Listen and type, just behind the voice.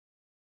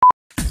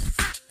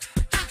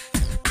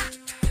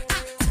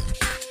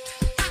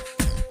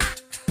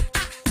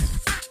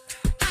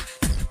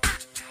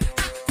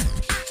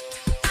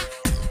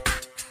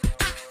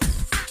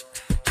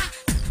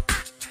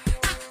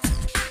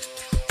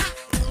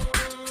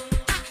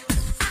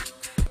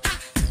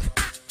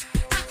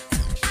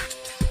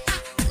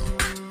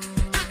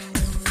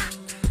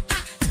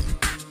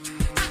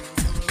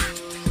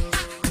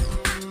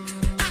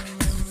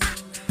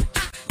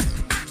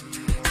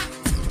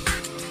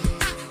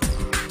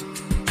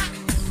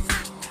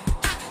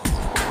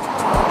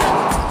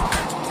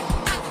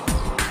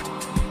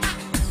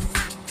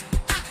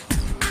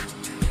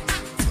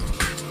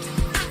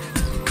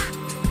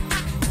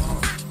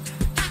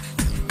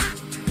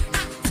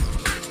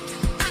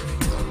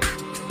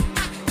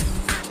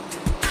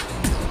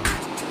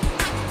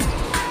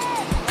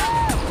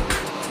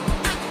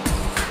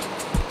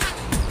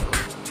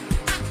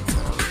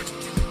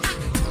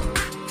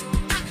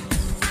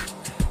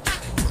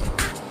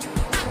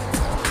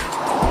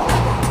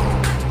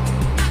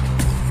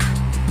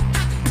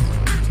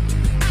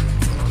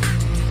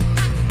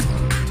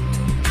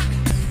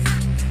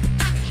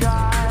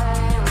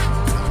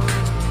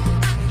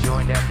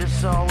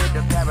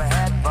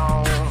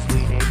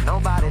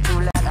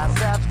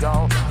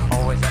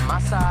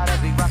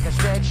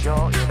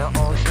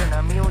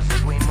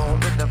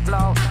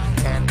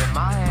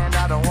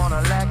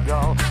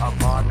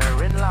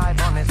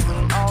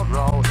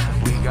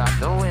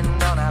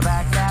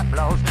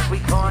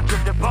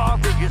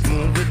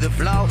the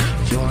flow.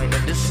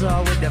 Joining the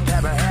soul with the pair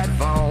of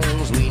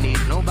headphones. We need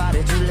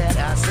nobody to let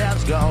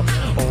ourselves go.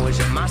 Always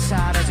at my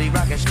side as we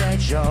rock a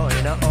stage show.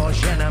 In the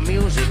ocean of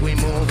music, we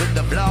move with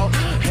the flow.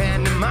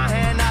 Hand in my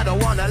hand, I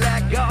don't wanna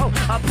let go.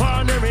 A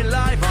partner in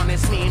life on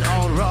this mean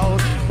old road.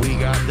 We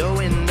got the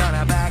wind on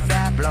our back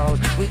that blows.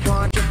 We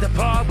can't trip the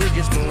park, we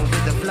just move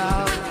with the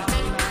flow.